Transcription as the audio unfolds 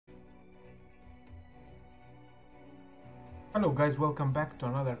Hello guys, welcome back to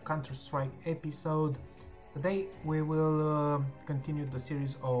another Counter-Strike episode. Today we will continue the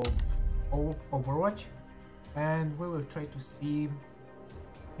series of Overwatch, and we will try to see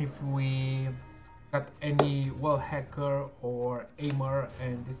if we got any wall hacker or aimer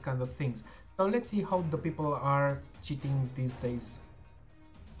and this kind of things. So let's see how the people are cheating these days.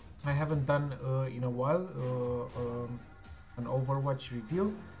 I haven't done in a while an Overwatch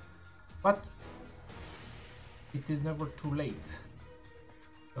review, but it is never too late.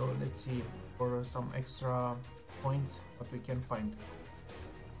 So let's see for some extra points what we can find.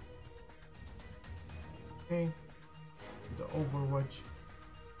 Okay, the Overwatch,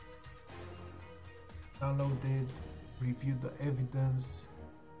 downloaded, review the evidence,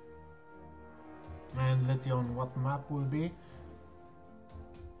 and let's see on what map will be.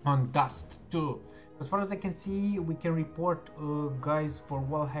 On Dust 2. As far as I can see, we can report guys for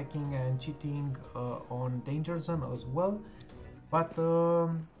wall hacking and cheating on Danger Zone as well, but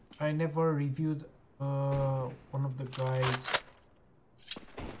I never reviewed one of the guys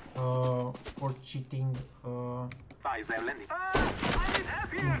for cheating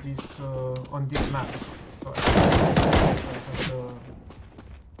in this on this map. So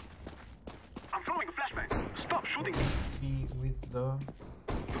I'm throwing a flashbang. Stop shooting me. See with the.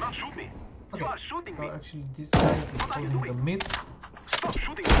 Do not shoot me. Okay. You are shooting me. Actually, this guy is holding the mid. Stop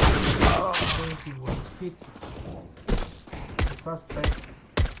shooting me. Okay, he was hit. The suspect.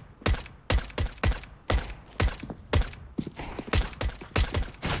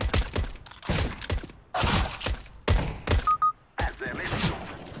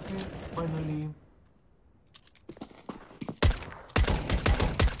 Okay, finally.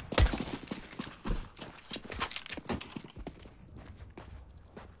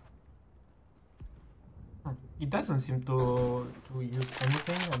 He doesn't seem to use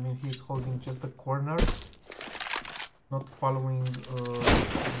anything. I mean, he's holding just the corner, not following.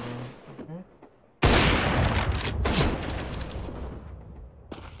 Okay.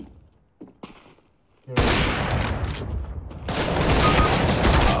 Here.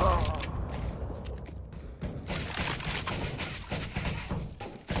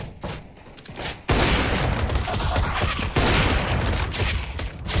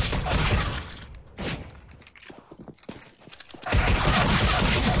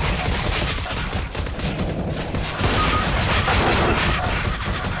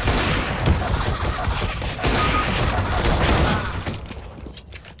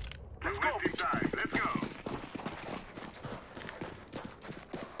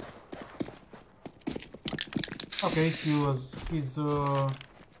 Okay, he's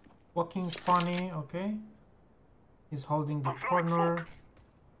walking funny. Okay, he's holding the corner.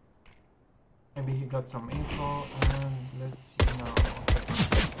 Maybe he got some info, and let's see now.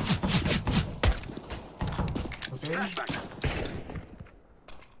 Okay,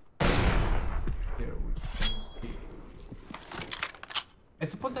 here we can see. I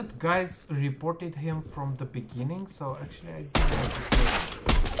suppose that guys reported him from the beginning, so actually I don't have to say.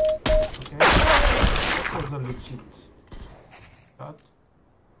 Okay, that was a legit shot.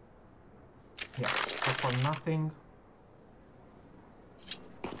 Yeah, so far nothing.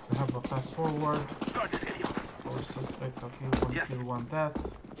 We have a fast forward. Our suspect, okay, one kill, one death.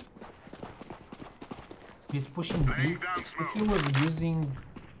 He's pushing B. If he was using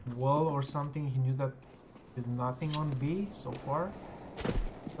wall or something, he knew that there's nothing on B so far.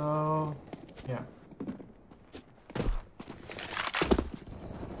 So, yeah.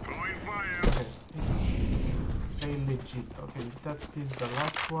 Okay, legit. Okay, that is the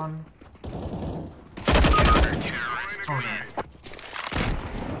last one. Oh no.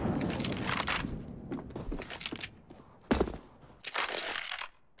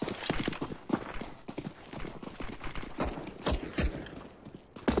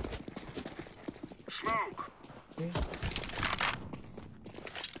 Smoke.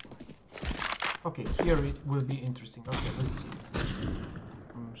 Okay, here it will be interesting. Okay, let's see.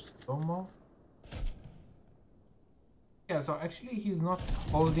 Stomo. Yeah, so actually he's not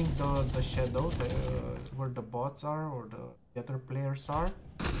holding the shadow where the bots are or the other players are.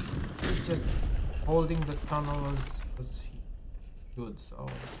 He's just holding the tunnel as he should, so.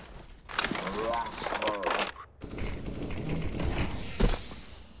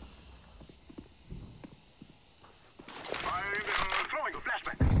 Throwing a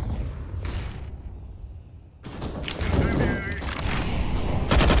flashbang.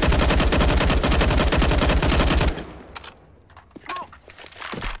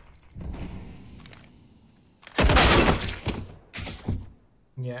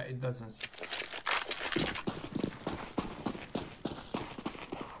 Yeah, it doesn't.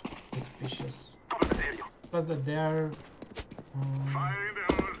 Suspicious. Because that they are Fire in the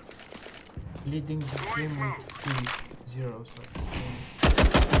hole. Leading the team with 3-0, so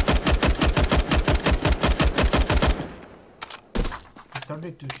I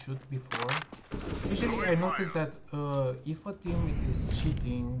started to shoot before. Usually I noticed that if a team is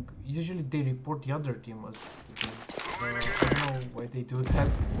cheating, usually they report the other team as cheating. I don't know why they do that,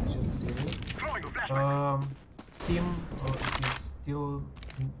 it's just silly. Steam is still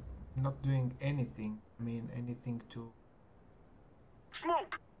not doing anything. I mean, anything to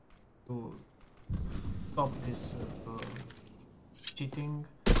Smoke. Stop this cheating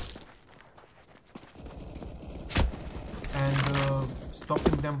and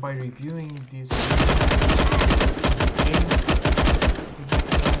stopping them by reviewing this game is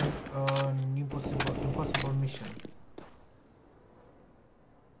like an impossible mission.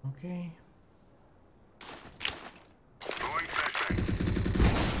 Okay. Throwing flashbang.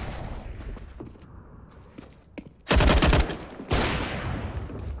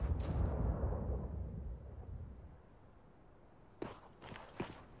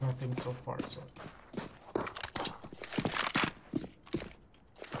 Nothing so far, so.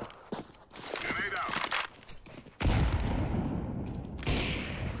 Grenade out.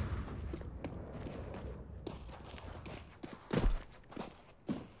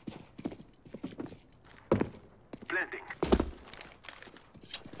 Planting.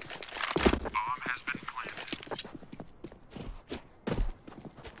 Bomb has been planted.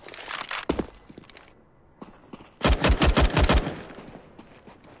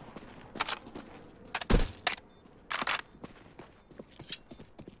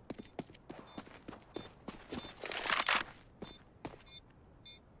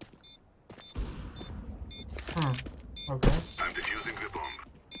 Okay. I'm defusing the bomb.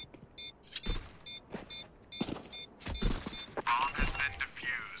 Bomb has been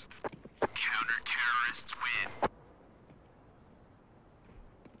defused. Counter-terrorists win.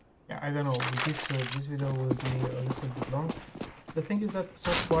 Yeah, I don't know. This video will be a little bit long. The thing is that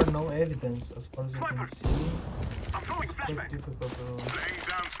so far no evidence, as far as I can see. I'm throwing It's a quite flashbang. difficult to. Laying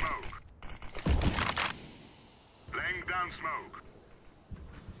down smoke. Laying down smoke.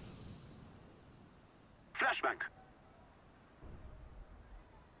 Flashbang.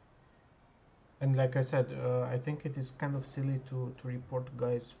 And like I said, I think it is kind of silly to report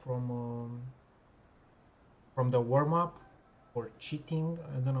guys from the warm-up for cheating.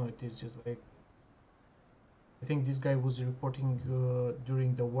 I don't know, it is just like, I think this guy was reporting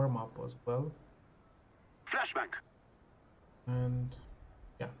during the warm-up as well. Flashbang. And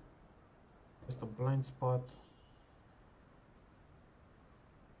yeah, just a blind spot.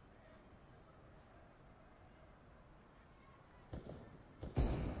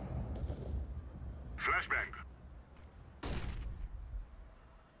 Flashbang.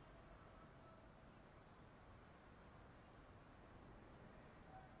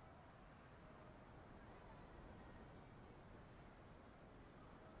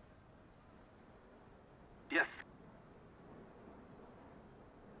 Yes.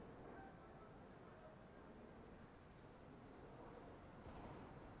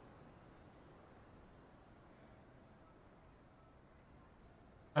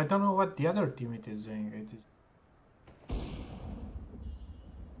 I don't know what the other team it is doing. It is.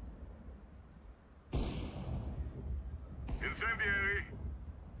 Incendiary.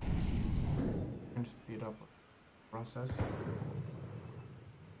 Can speed up the process.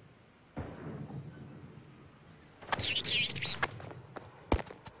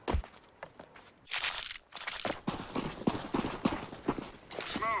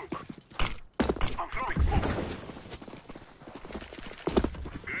 Smoke. I'm throwing smoke.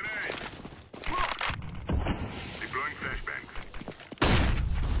 Grenade. Smoke. Deploying flashbang.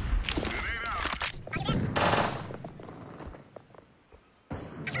 Grenade out.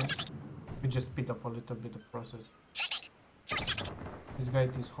 We just speed up a little bit the process. This guy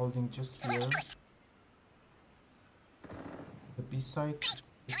is holding just here. The B side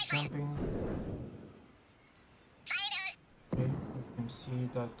is jumping. Okay, you can see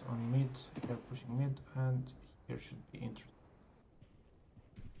that on mid, they're pushing mid, and here should be entry.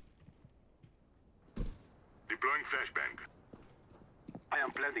 Deploying flashbang. I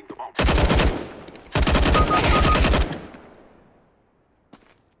am planting the bomb.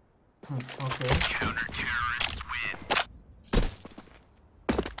 Okay. Counter-terrorists win.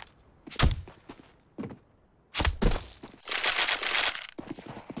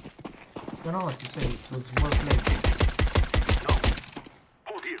 I don't know what to say, it was well played. No.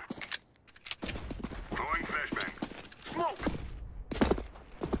 Hold here. Throwing flashbang. Smoke.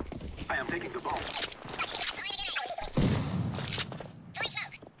 I am taking the bomb.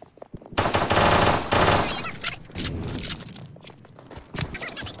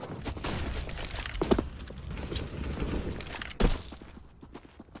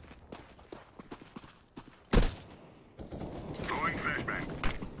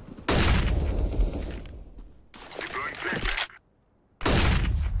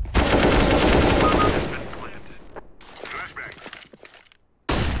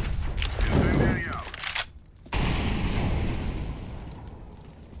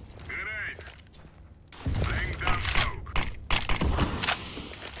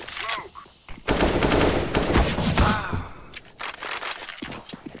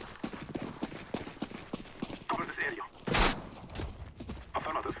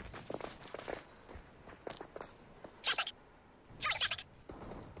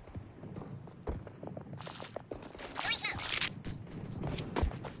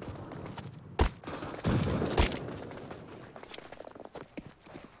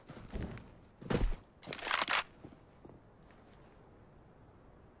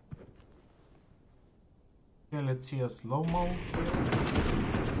 let's see a slow-mo here.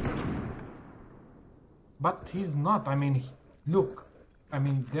 But he's not, I mean, look, I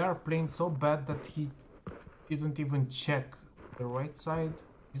mean, they are playing so bad that he didn't even check the right side.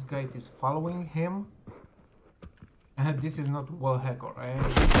 This guy is following him. And this is not wallhack or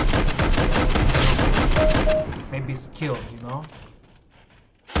maybe skill, you know?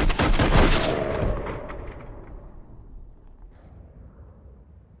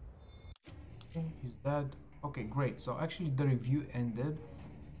 Okay, he's dead. Okay, great. So actually the review ended.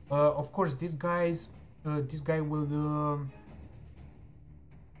 Of course, this guy will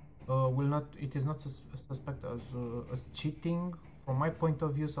not. It is not suspected as cheating from my point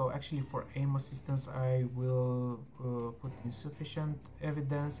of view. So actually, for aim assistance, I will put insufficient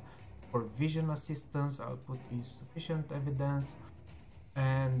evidence. For vision assistance, I'll put insufficient evidence,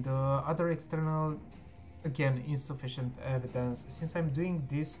 and other external, again, insufficient evidence. Since I'm doing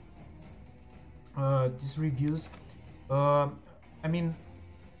these reviews, I mean,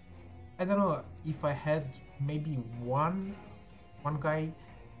 I don't know if I had maybe one guy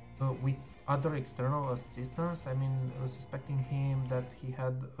with other external assistance. I mean, suspecting him that he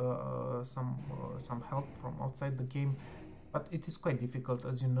had some help from outside the game, but it is quite difficult,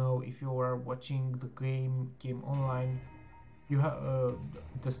 as you know. If you are watching the game online, you have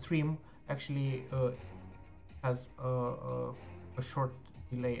the stream actually has a short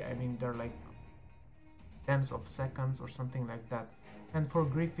delay. I mean, they're like tens of seconds or something like that. And for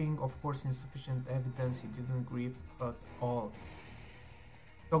griefing, of course, insufficient evidence, he didn't grief at all.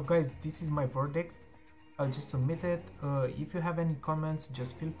 So guys, this is my verdict. I'll just submit it. If you have any comments,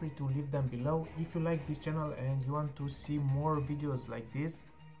 just feel free to leave them below. If you like this channel and you want to see more videos like this,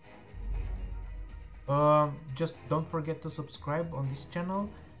 just don't forget to subscribe on this channel.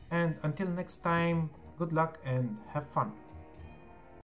 And until next time, good luck and have fun.